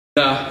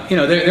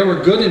There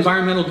were good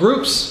environmental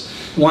groups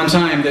one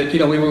time that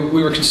we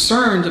were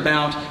concerned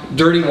about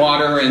dirty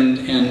water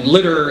and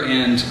litter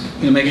and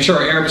making sure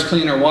our air was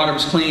clean, our water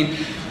was clean,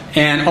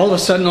 and all of a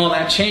sudden all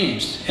that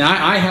changed. And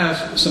I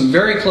have some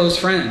very close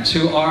friends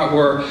who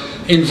were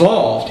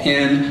involved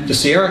in the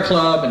Sierra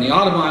Club and the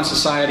Audubon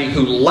Society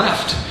who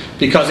left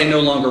because they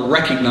no longer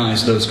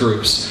recognized those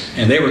groups,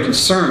 and they were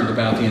concerned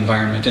about the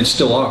environment and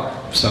still are.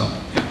 So,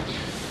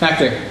 back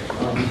there.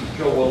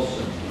 Joe Wilson.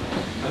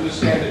 I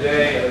understand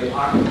today the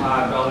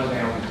Occupy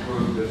Bellingham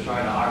group is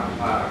trying to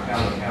occupy our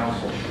county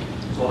council.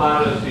 So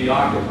how does the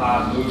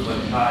Occupy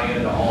movement tie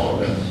into all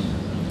of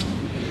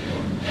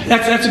this?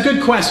 That's a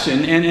good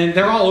question, and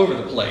they're all over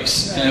the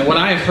place. What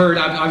I've heard,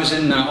 I was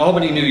in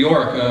Albany, New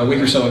York a week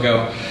or so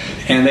ago,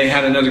 and they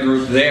had another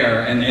group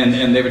there,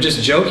 and they were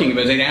just joking,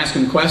 but they'd ask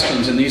them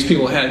questions, and these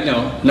people had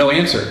no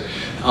answer.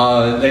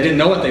 They didn't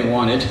know what they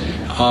wanted.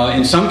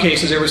 In some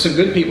cases, there were some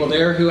good people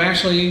there who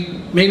actually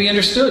maybe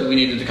understood we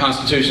needed the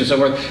Constitution and so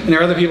forth, and there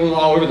are other people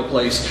all over the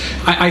place.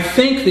 I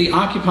think the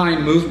Occupy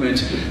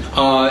movement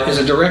is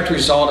a direct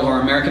result of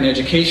our American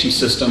education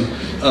system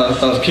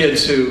of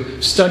kids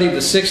who studied the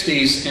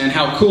 60s and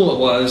how cool it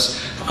was,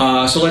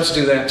 so let's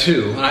do that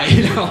too.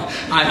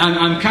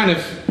 I'm kind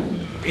of,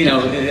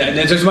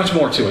 there's much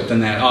more to it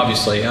than that,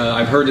 obviously.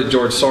 I've heard that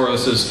George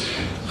Soros is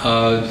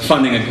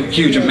funding a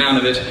huge amount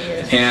of it,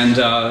 and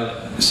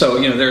so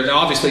there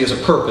obviously is a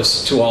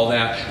purpose to all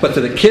that. But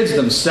to the kids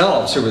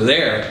themselves who were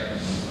there,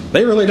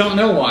 they really don't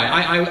know why.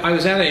 I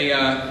was at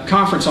a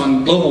conference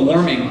on global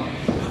warming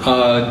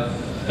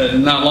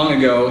not long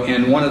ago,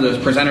 and one of the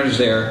presenters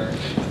there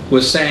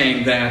was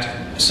saying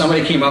that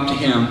somebody came up to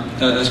him,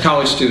 as a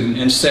college student,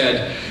 and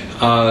said,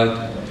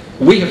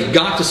 we have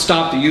got to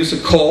stop the use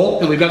of coal,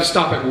 and we've got to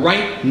stop it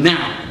right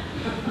now.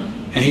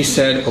 And he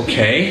said,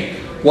 okay,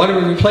 what do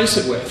we replace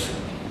it with?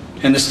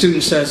 And the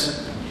student says,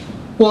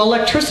 well,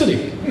 electricity.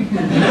 So,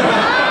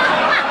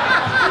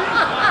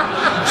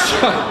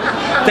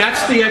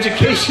 that's the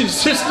education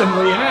system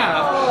we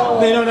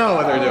have. They don't know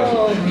what they're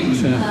doing.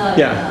 So,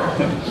 yeah.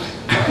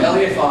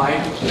 Elliot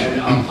Fine,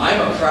 and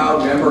I'm a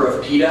proud member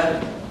of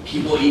PETA,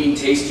 People Eating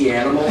Tasty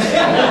Animals. Me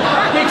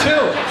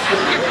too.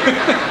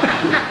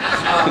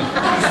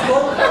 You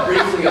spoke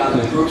briefly on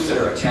the groups that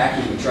are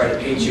attacking you, try to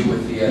paint you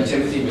with the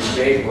Timothy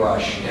McVeigh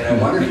brush, and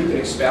I wonder if you could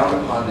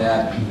expound upon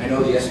that. I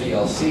know the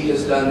SPLC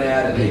has done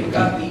that, and they've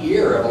got the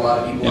ear of a lot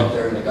of people out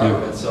there in the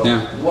government. So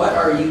what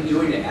are you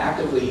doing to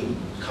actively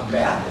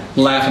combat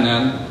them? Laughing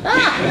at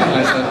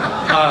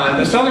them.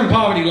 The Southern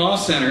Poverty Law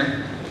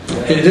Center,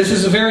 this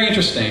is very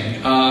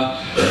interesting.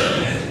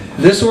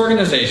 This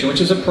organization,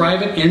 which is a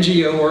private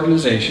NGO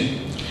organization,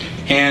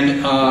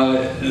 and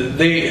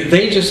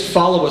they just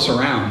follow us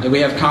around. We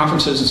have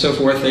conferences and so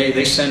forth.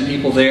 They send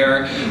people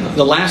there.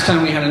 The last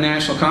time we had a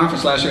national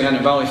conference, last year we had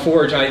in Valley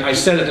Forge, I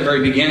said at the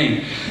very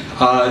beginning,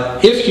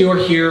 if you're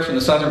here from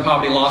the Southern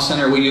Poverty Law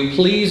Center, will you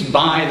please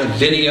buy the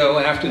video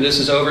after this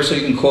is over so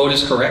you can quote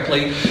us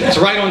correctly? It's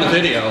right on the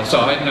video, so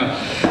I know.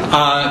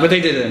 But they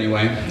did it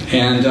anyway.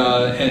 And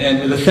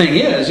the thing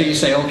is, you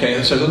say,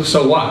 okay,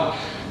 so what?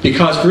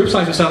 Because groups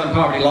like the Southern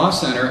Poverty Law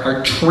Center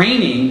are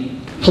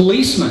training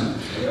policemen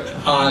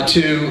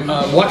to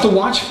what to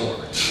watch for,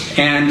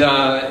 and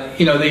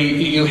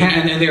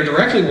and they're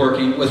directly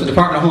working with the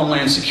Department of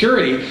Homeland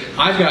Security.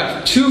 I've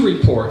got 2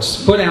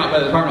 reports put out by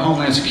the Department of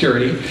Homeland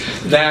Security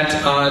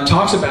that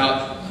talks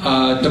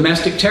about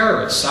domestic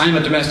terrorists. I'm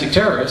a domestic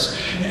terrorist,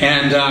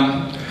 and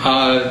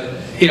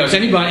is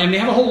anybody? And they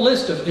have a whole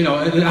list of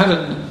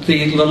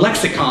the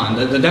lexicon,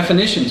 the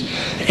definitions.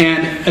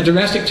 And a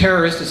domestic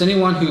terrorist is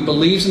anyone who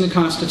believes in the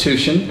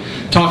Constitution,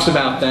 talks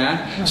about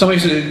that. Somebody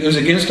who's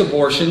against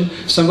abortion.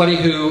 Somebody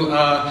who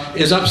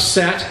is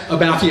upset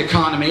about the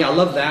economy. I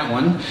love that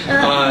one.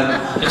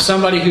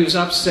 Somebody who's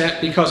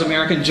upset because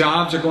American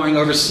jobs are going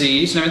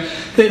overseas.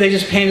 They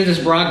just painted this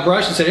broad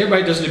brush and said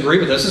everybody doesn't agree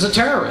with this is a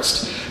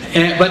terrorist.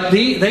 But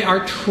they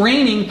are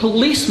training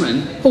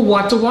policemen for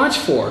what to watch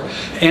for.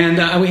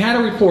 And we had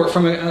a report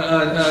from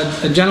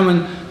a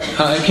gentleman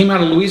came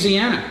out of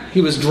Louisiana. He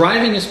was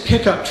driving his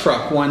pickup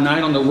truck one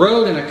night on the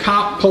road, and a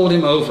cop pulled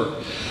him over.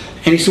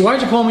 And he said,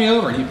 "Why'd you pull me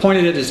over?" And he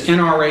pointed at his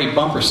NRA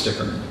bumper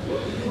sticker.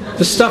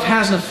 This stuff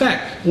has an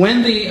effect.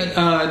 When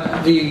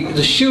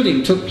the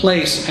shooting took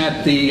place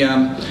at the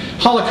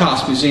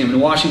Holocaust Museum in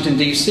Washington,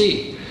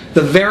 D.C.,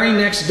 the very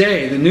next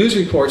day, the news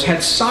reports had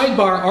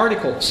sidebar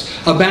articles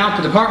about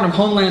the Department of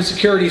Homeland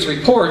Security's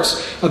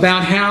reports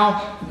about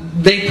how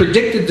they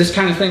predicted this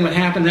kind of thing would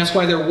happen. That's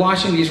why they're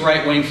watching these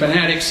right-wing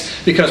fanatics,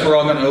 because we're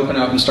all going to open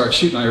up and start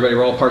shooting on everybody.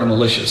 We're all part of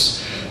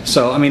militias.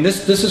 So, I mean,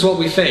 this is what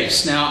we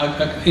face. Now,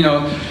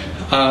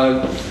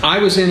 I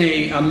was in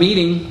a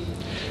meeting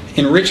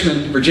in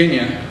Richmond,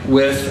 Virginia,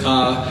 with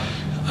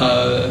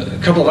a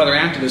couple of other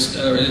activists,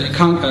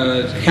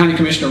 County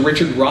Commissioner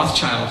Richard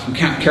Rothschild from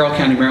Carroll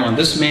County, Maryland.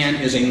 This man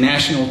is a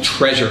national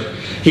treasure.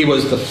 He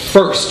was the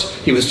first.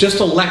 He was just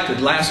elected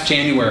last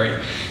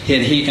January,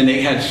 and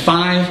they had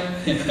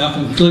 5,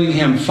 including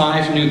him,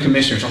 5 new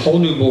commissioners, a whole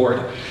new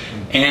board.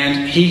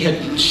 And he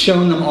had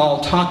shown them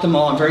all, taught them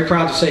all. I'm very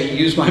proud to say he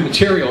used my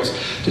materials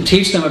to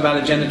teach them about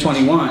Agenda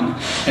 21.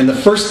 And the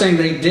first thing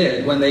they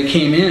did when they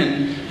came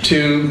in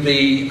to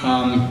the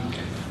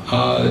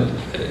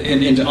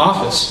into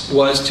office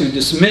was to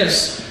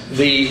dismiss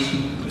the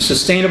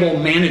sustainable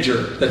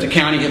manager that the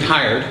county had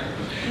hired.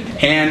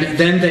 And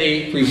then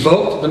they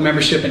revoked the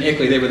membership in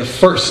ICLEI. They were the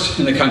first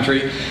in the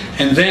country.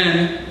 And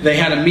then they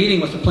had a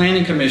meeting with the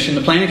Planning Commission.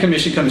 The Planning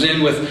Commission comes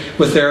in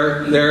with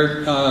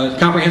their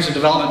comprehensive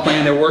development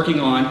plan they're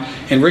working on.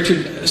 And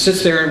Richard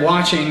sits there and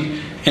watching.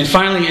 And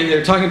finally,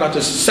 they're talking about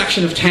this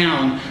section of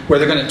town where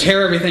they're going to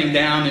tear everything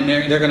down and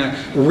they're going to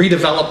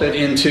redevelop it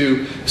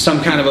into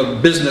some kind of a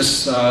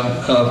business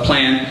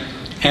plan.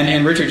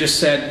 And Richard just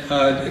said,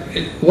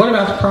 what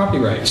about the property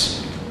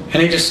rights?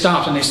 And they just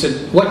stopped and they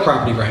said, what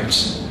property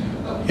rights?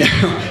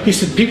 He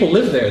said, people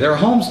live there. There are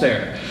homes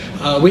there.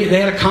 They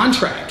had a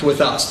contract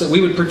with us that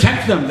we would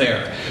protect them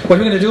there. What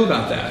are we going to do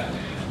about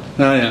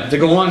that? To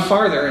go on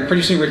farther, and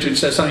pretty soon Richard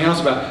says something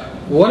else about,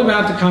 what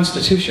about the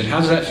Constitution? How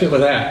does that fit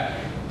with that?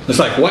 It's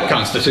like, what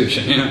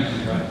Constitution? You know?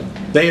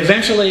 They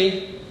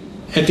eventually,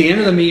 at the end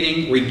of the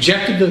meeting,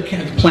 rejected the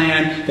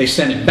plan. They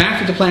sent it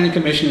back to the Planning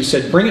Commission and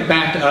said, bring it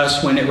back to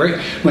us when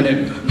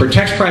it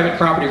protects private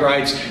property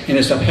rights and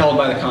is upheld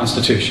by the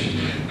Constitution.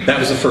 That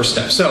was the first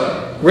step.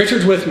 So,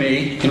 Richard's with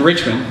me in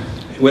Richmond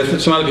with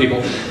some other people.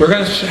 We're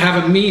going to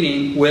have a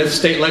meeting with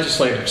state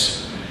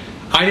legislators.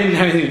 I didn't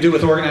have anything to do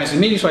with organizing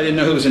the meeting, so I didn't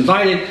know who was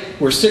invited.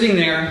 We're sitting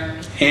there,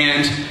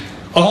 and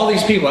all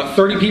these people, about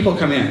 30 people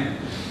come in.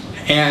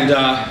 And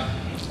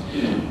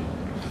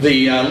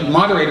the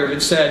moderator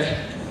had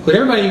said, would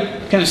everybody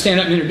kind of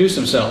stand up and introduce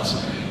themselves?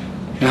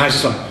 And I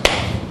was just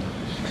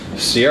like,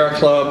 Sierra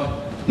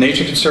Club,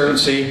 Nature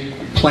Conservancy,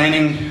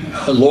 planning,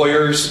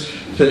 lawyers.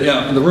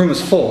 The room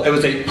was full. It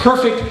was a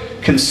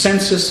perfect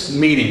consensus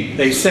meeting.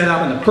 They set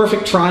up in the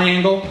perfect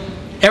triangle.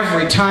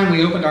 Every time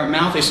we opened our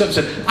mouth, they stood up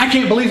and said, I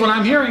can't believe what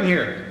I'm hearing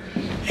here.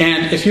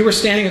 And if you were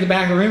standing at the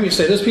back of the room, you'd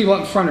say, those people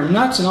up in front are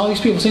nuts, and all these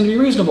people seem to be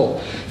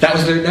reasonable. That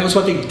was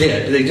what they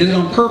did. They did it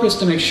on purpose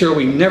to make sure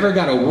we never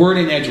got a word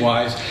in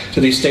edgewise to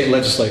these state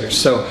legislators.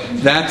 So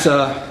that's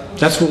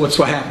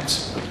what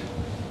happens.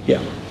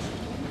 Yeah.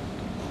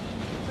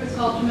 Chris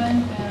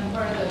Halterman, and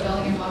part of the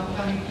Bellingham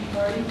County Tea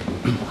Party.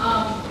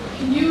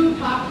 Can you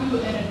talk to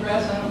and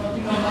address, I don't know if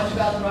you know much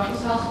about the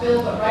Ruckus House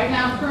bill, but right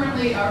now,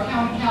 currently, our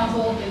county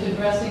council is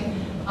addressing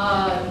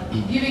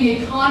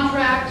giving a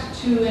contract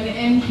to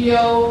an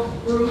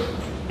NGO group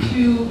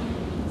to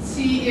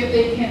see if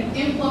they can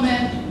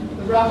implement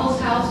the Ruckus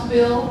House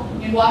bill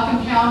in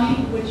Whatcom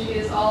County, which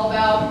is all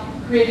about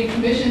creating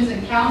commissions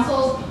and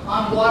councils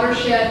on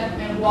watershed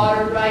and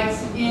water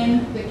rights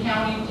in the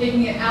county,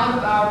 taking it out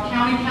of our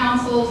county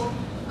councils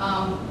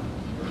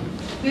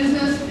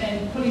business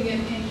and putting it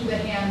into the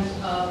hands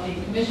of a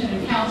commission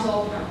and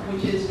council,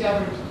 which is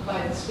governed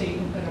by the state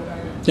and federal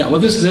government. Yeah,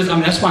 well, this is, I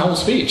mean, that's my whole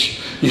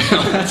speech. You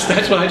know,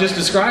 that's what I just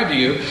described to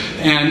you,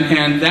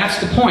 and that's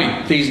the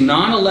point. These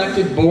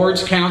non-elected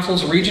boards,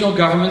 councils, regional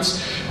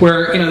governments,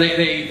 where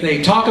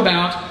they talk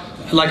about,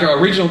 like a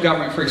regional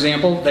government, for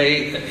example,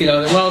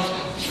 well,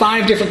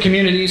 5 different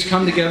communities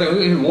come together.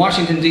 In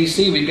Washington,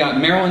 D.C., we've got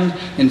Maryland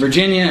and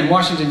Virginia and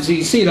Washington,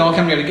 D.C. They all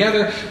come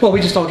together. Well,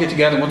 we just all get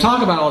together and we'll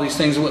talk about all these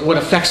things, what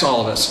affects all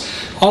of us.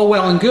 All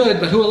well and good,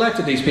 but who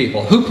elected these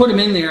people? Who put them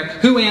in there?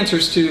 Who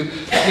answers to?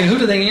 Who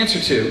do they answer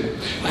to?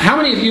 How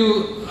many of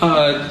you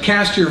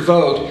cast your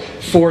vote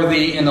for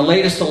in the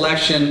latest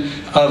election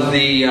of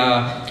the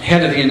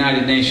head of the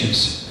United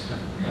Nations?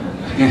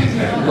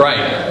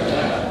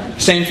 Right.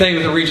 Same thing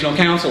with the regional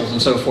councils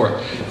and so forth.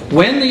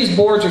 When these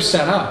boards are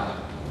set up,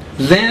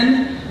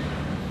 then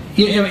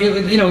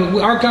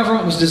our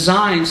government was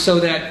designed so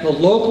that the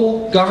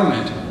local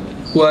government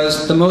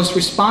was the most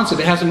responsive.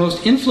 It has the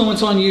most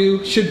influence on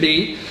you, should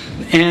be,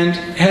 and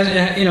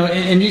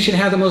and you should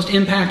have the most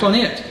impact on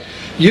it.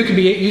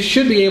 You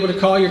should be able to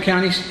call your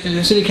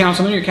city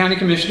councilman, your county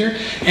commissioner,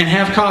 and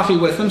have coffee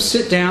with them,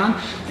 sit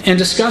down, and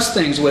discuss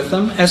things with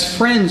them as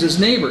friends, as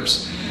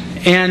neighbors.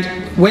 And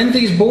when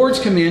these boards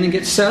come in and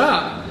get set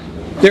up,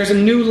 there's a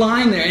new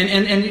line there,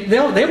 and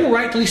they will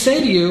rightly say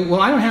to you, well,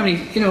 I don't have any,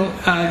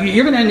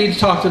 you're going to need to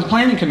talk to the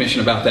Planning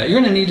Commission about that. You're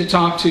going to need to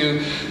talk to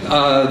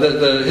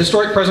the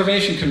Historic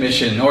Preservation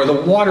Commission or the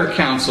Water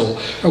Council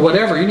or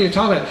whatever. You need to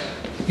talk about it.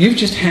 You've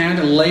just had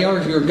a layer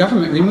of your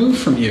government removed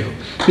from you.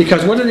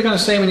 Because what are they going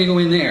to say when you go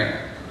in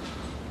there?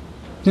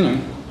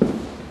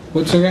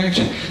 What's their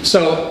reaction?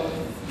 So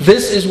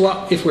this is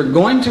what, if we're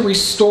going to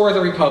restore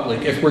the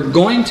Republic, if we're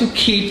going to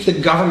keep the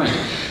government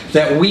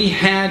that we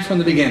had from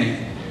the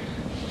beginning,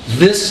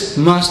 this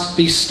must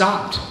be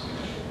stopped.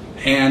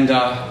 And,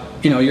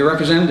 your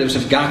representatives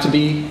have got to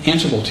be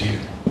answerable to you.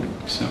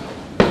 So.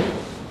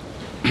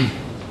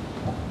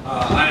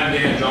 I am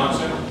Dan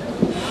Johnson.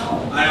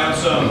 I own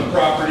some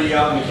property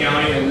out in the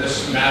county, and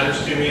this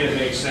matters to me, and it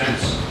makes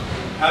sense.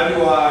 How do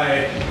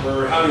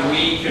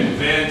we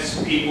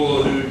convince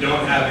people who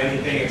don't have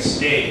anything at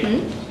stake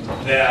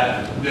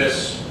that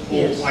this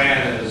whole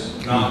plan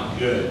is not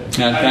good?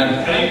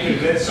 How do you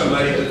convince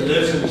somebody that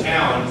lives in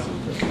town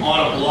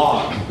on a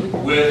block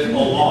with a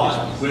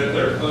lot, with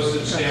their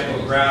postage stamp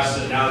of grass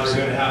that now they're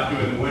going to have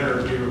to, in the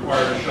winter, be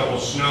required to shovel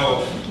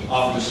snow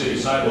off the city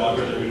sidewalk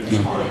or they're going to be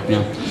fined.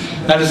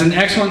 That is an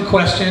excellent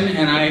question,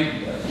 and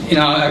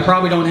I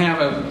probably don't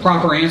have a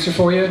proper answer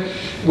for you.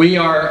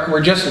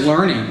 We're just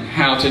learning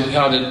how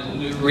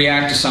to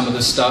react to some of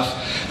this stuff.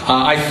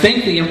 I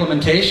think the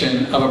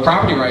implementation of a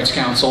property rights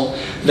council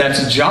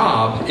that's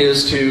job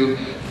is to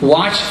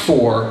watch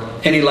for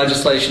any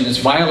legislation that's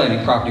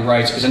violating property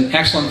rights is an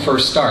excellent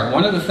first start.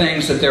 One of the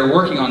things that they're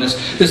working on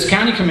this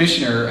county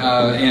commissioner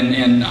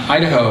in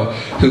Idaho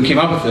who came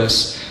up with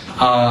this,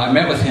 I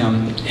met with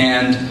him,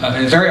 and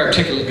a very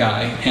articulate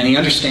guy, and he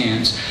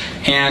understands.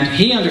 And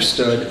he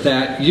understood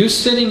that you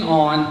sitting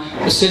on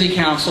the city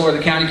council or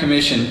the county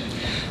commission,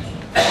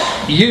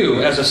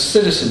 you as a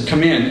citizen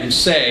come in and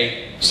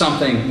say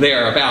something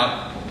there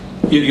about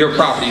your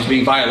property is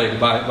being violated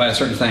by a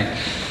certain thing.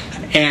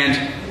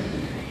 And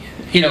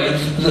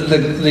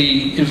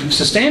the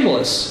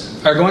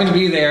sustainabilists are going to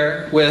be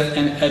there with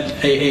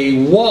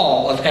a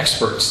wall of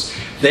experts.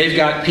 They've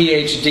got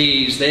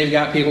PhDs, they've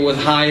got people with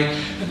high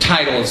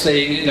titles,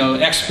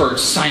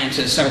 experts,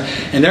 scientists,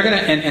 and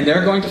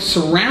they're going to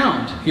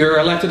surround your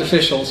elected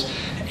officials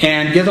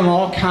and give them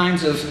all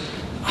kinds of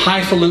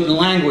highfalutin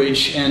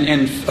language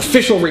and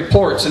official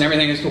reports and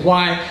everything as to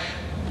why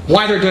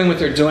they're doing what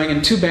they're doing,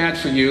 and too bad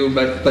for you,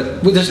 but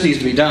this needs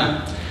to be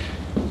done.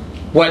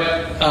 What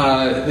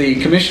the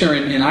commissioner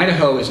in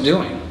Idaho is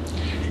doing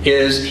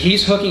is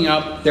he's hooking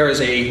up, there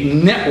is a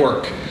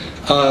network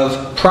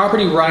of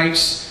property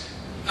rights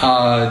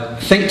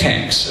think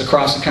tanks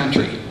across the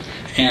country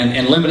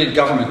and limited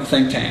government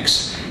think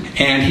tanks.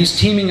 And he's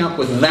teaming up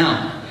with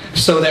them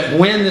so that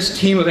when this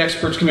team of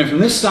experts come in from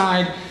this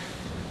side,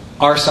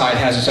 our side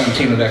has its own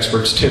team of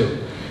experts too.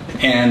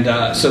 And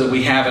so that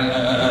we have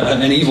a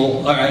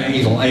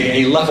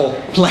level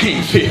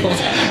playing field.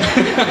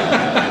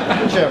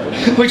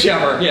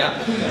 Whichever, yeah.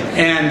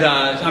 And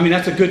I mean,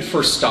 that's a good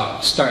first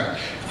start.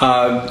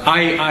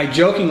 I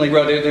jokingly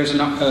wrote, there's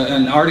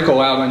an article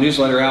out, a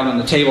newsletter out on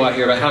the table out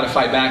here about how to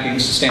fight back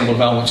against sustainable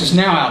development, which is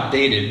now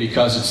outdated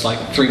because it's like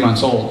 3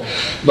 months old.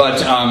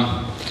 But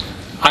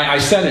I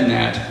said in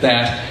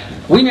that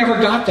we never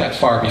got that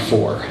far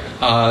before.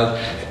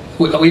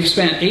 We've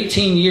spent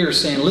 18 years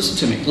saying, listen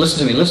to me, listen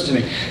to me, listen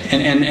to me.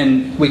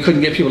 And we couldn't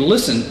get people to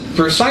listen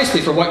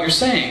precisely for what you're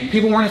saying.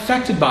 People weren't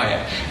affected by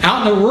it.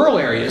 Out in the rural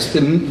areas,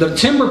 the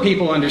timber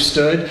people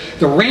understood,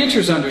 the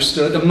ranchers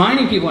understood, the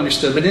mining people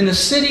understood, but in the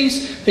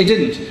cities, they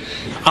didn't.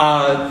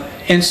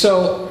 And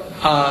so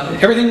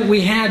everything that we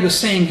had was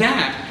saying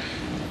that.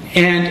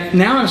 And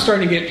now I'm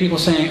starting to get people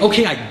saying,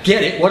 okay, I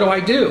get it, what do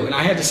I do? And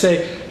I had to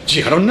say,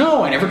 gee, I don't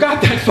know, I never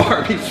got that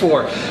far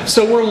before.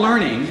 So we're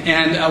learning,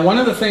 and one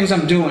of the things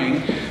I'm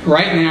doing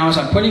right now is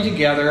I'm putting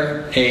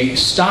together a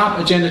Stop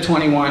Agenda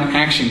 21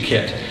 action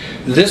kit.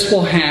 This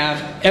will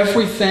have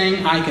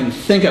everything I can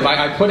think of.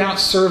 I put out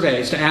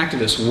surveys to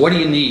activists. What do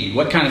you need?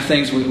 What kind of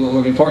things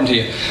will be important to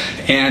you?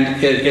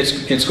 And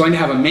it's going to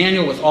have a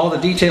manual with all the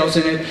details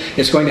in it.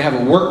 It's going to have a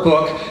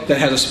workbook that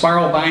has a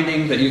spiral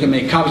binding that you can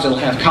make copies of.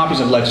 It'll have copies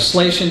of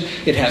legislation.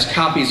 It has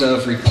copies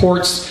of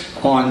reports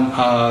on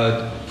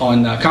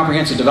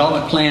comprehensive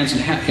development plans,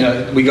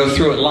 and we go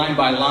through it line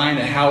by line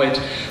and how it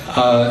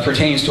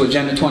pertains to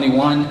Agenda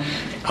 21.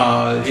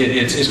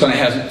 It's going to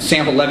have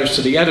sample letters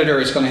to the editor.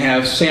 It's going to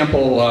have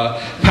sample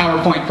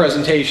PowerPoint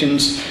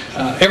presentations.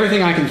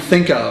 Everything I can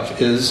think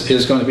of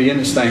is going to be in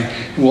this thing.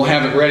 We'll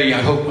have it ready. I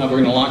hope we're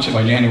going to launch it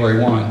by January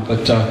 1.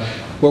 But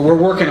we're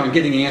working on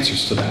getting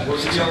answers to that. Will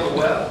it be on the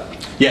web?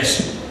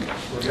 Yes.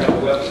 Will you have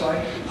a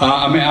website?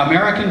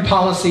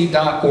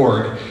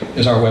 AmericanPolicy.org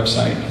is our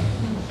website.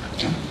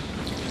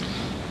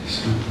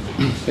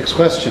 Next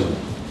question.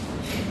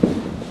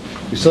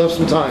 We still have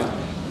some time.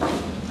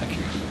 Thank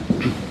you.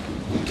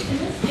 In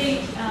this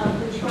state,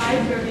 the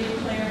tribes are being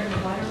declared a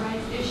water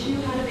rights issue.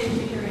 How do they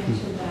figure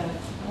into the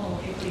whole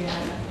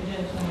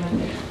Agenda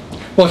 21?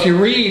 Well, if you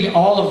read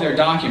all of their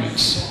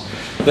documents,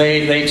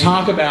 they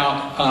talk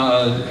about,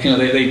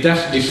 they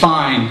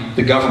define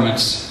the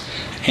governments,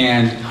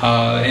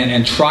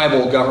 and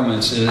tribal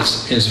governments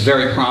is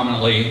very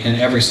prominently in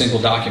every single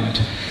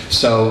document.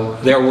 So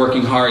they're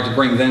working hard to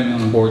bring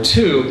them on board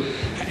too.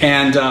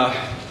 And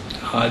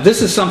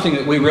this is something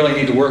that we really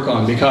need to work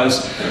on,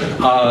 because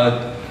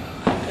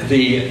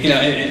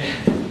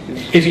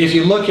if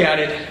you look at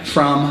it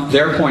from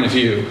their point of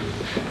view,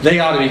 they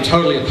ought to be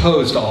totally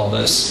opposed to all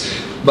this.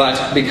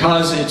 But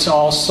because it's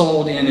all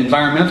sold in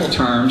environmental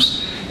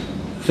terms,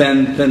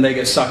 then they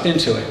get sucked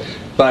into it.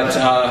 But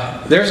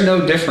there's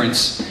no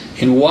difference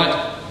in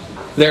what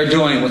they're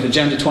doing with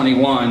Agenda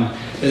 21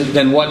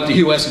 than what the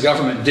U.S.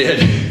 government did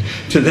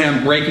to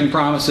them, breaking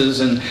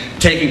promises and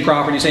taking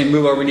property, saying,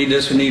 move over, we need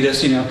this, and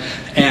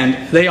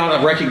they ought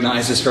to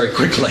recognize this very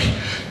quickly.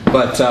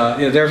 But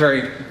they're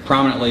very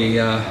prominently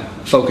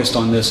focused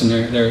on this, and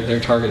they're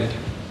targeted.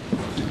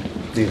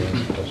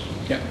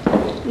 Yeah.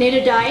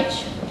 Nada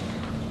Deitch,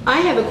 I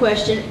have a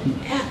question.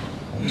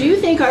 Do you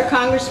think our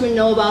congressmen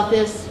know about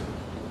this?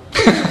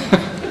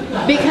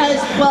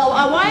 Because, well,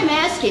 why I'm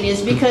asking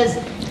is because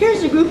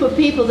here's a group of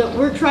people that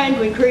we're trying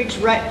to encourage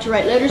to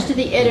write letters to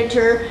the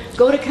editor,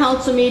 go to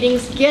council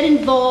meetings, get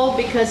involved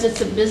because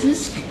it's a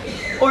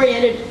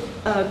business-oriented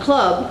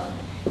club,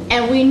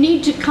 and we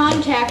need to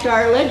contact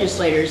our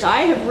legislators.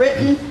 I have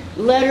written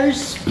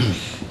letters,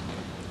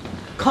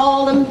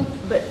 call them,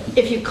 but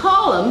if you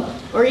call them,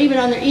 or even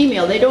on their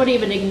email, they don't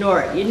even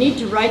ignore it. You need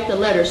to write the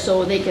letter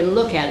so they can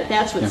look at it.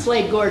 That's what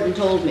Slade Gordon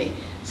told me.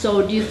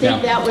 So do you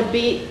think that would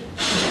be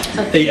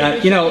a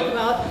thing you know,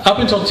 up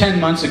until 10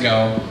 months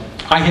ago,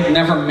 I had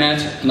never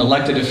met an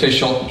elected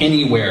official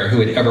anywhere who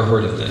had ever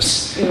heard of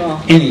this.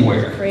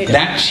 Anywhere.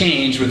 That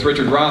changed with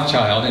Richard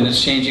Rothschild, and it's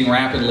changing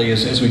rapidly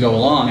as we go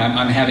along.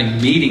 I'm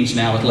having meetings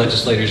now with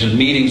legislators and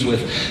meetings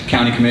with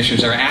county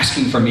commissioners. They're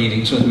asking for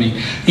meetings with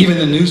me, even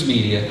the news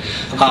media.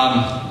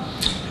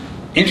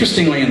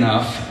 Interestingly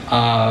enough,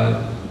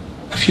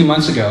 a few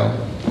months ago,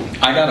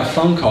 I got a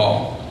phone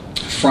call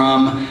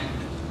from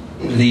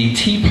the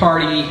Tea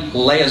Party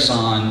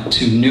liaison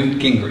to Newt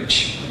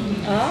Gingrich.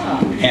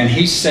 And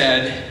he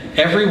said,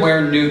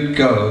 everywhere Newt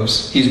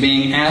goes, he's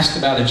being asked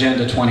about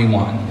Agenda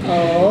 21.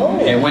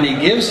 And when he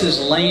gives his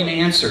lame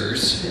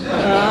answers,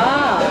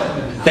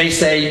 they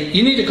say,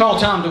 you need to call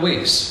Tom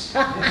DeWeese.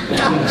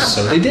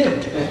 So they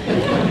did.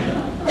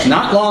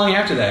 Not long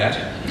after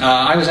that,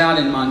 I was out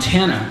in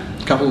Montana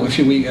about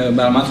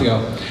a month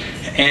ago,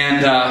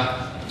 and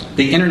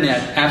the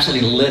internet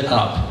absolutely lit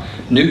up.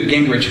 Newt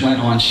Gingrich went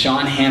on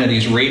Sean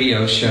Hannity's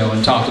radio show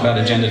and talked about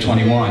Agenda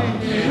 21.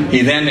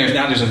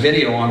 Now there's a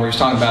video on where he's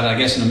talking about it, I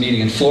guess, in a meeting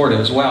in Florida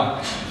as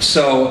well.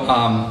 So,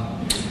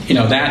 you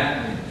know,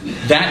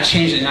 that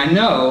changed it. And I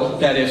know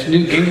that if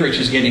Newt Gingrich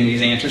is getting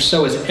these answers,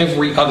 so is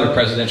every other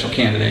presidential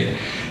candidate.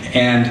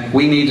 And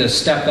we need to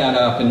step that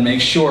up and make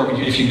sure,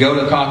 if you go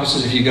to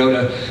caucuses, if you go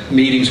to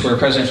meetings where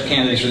presidential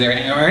candidates are there,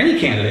 or any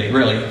candidate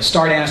really,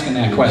 start asking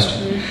that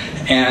question.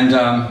 And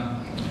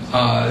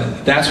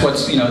that's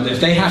what's, you know, if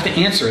they have to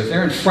answer, if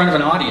they're in front of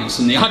an audience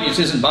and the audience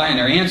isn't buying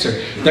their answer,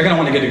 they're going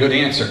to want to get a good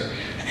answer.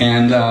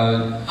 And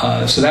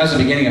so that was the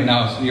beginning of,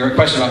 now, your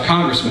question about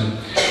congressmen.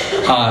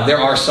 There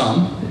are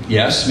some,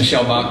 yes,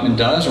 Michelle Bachmann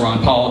does,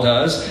 Ron Paul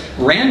does,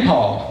 Rand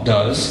Paul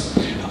does.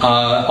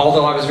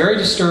 Although I was very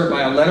disturbed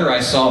by a letter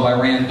I saw by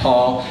Rand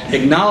Paul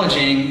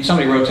acknowledging,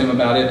 somebody wrote to him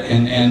about it,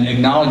 and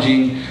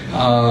acknowledging,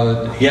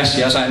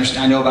 yes, I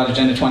understand, I know about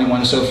Agenda 21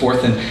 and so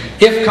forth, and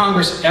if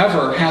Congress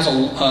ever has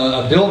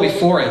a bill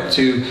before it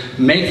to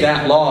make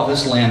that law of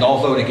this land, I'll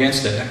vote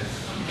against it.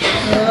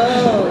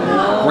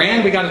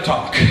 Rand, we got to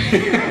talk.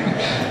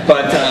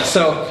 But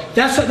so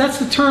that's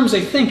the terms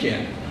they think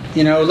in.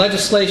 You know,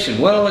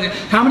 legislation. Well,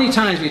 how many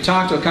times have you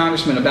talked to a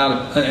congressman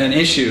about an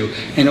issue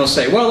and he'll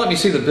say, well, let me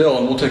see the bill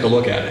and we'll take a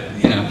look at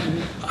it, you know.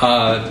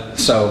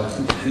 So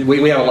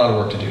we have a lot of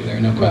work to do there,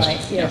 no question.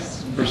 Right,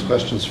 yes. Yeah. First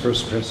questions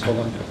first, Chris. Hold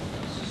on.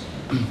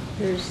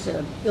 Here's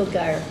Bill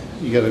Geyer.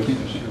 You got to...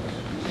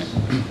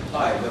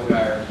 Hi, Bill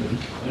Geyer. I'm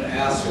going to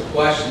ask a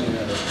question in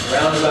a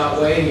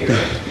roundabout way here.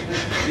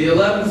 The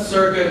 11th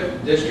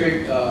Circuit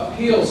District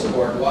Appeals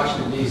Court in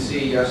Washington,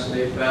 D.C.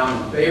 yesterday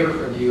found in favor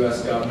for the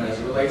U.S. government as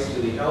it relates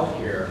to the health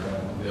care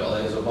bill,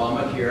 that is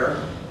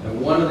Obamacare. And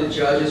one of the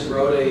judges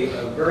wrote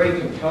a very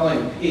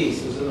compelling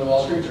piece, it was in the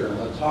Wall Street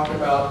Journal, that talked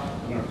about,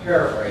 I'm going to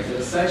paraphrase, that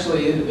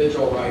essentially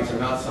individual rights are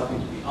not something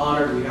to be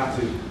honored, we have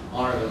to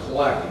honor the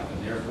collective,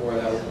 and therefore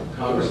that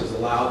Congress is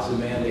allowed to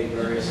mandate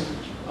various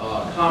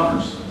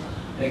commerce.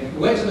 And it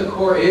went to the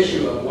core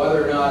issue of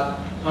whether or not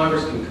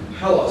Congress can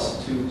compel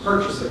us to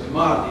purchase a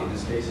commodity, in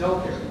this case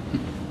healthcare.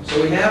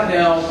 So we have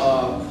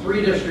now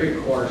 3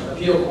 district courts,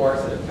 appeal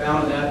courts, that have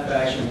found in that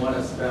fashion. One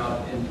has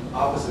found in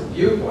opposite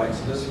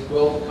viewpoints. This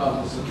will come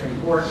to the Supreme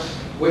Court,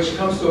 which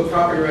comes to a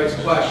property rights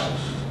question,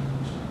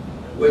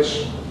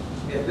 which,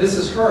 if this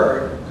is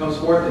heard, comes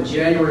forth in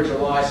January,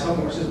 July,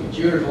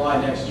 June or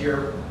July next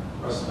year,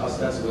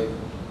 ostensibly.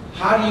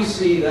 How do you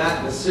see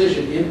that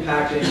decision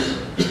impacting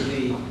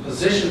the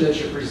position that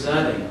you're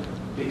presenting?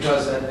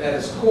 Because at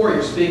its core,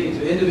 you're speaking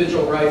to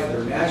individual rights that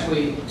are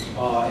naturally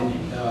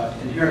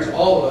inherent to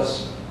all of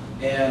us.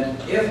 And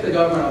if the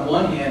government, on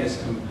one hand,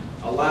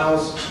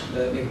 allows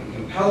that it can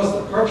compel us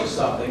to purchase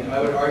something,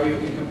 I would argue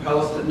it can compel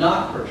us to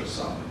not purchase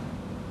something.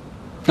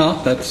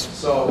 No, that's...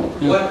 So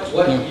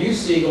what do you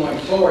see going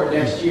forward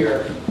next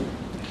year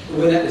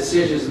when that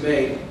decision is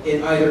made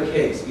in either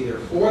case, either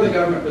for the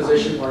government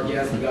position or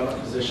against the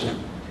government position,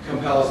 to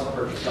compel us to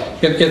purchase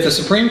health care? If the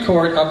Supreme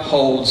Court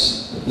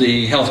upholds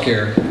the health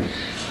care,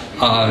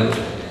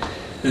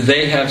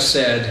 they have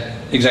said,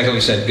 exactly what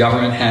you said,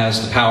 government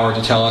has the power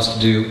to tell us to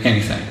do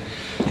anything.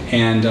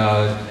 And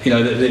you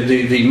know,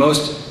 the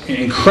most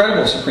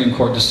incredible Supreme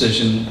Court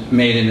decision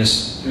made in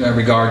this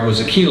regard was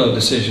the Kelo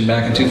decision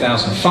back in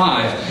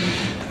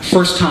 2005.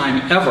 First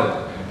time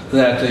ever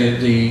that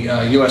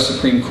the U.S.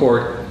 Supreme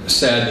Court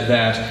said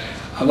that,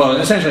 well,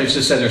 essentially it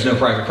just said there's no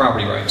private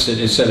property rights.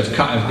 It said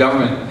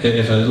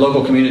if a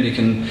local community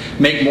can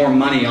make more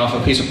money off a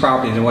piece of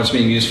property than what's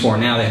being used for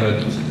now, they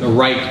have a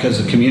right because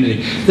of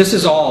community. This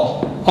is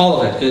all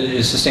of it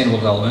is sustainable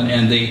development,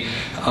 and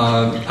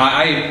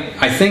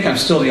I think I'm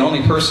still the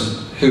only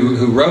person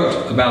who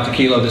wrote about the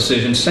Kelo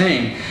decision,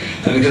 saying,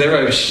 because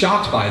everybody was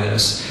shocked by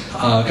this,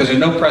 because there's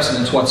no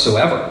precedence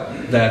whatsoever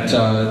that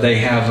they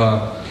have,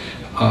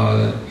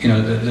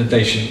 that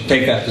they should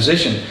take that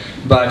position.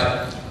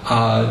 But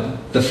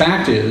the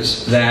fact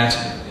is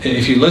that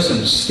if you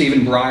listen,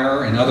 Stephen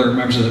Breyer and other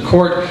members of the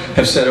court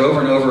have said over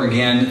and over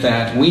again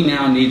that we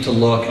now need to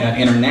look at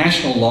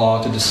international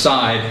law to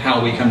decide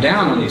how we come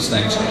down on these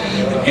things.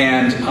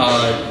 And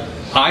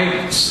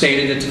I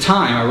stated at the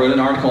time, I wrote an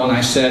article and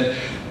I said,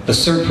 the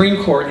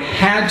Supreme Court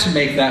had to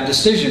make that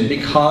decision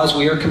because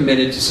we are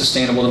committed to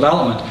sustainable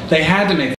development. They had to make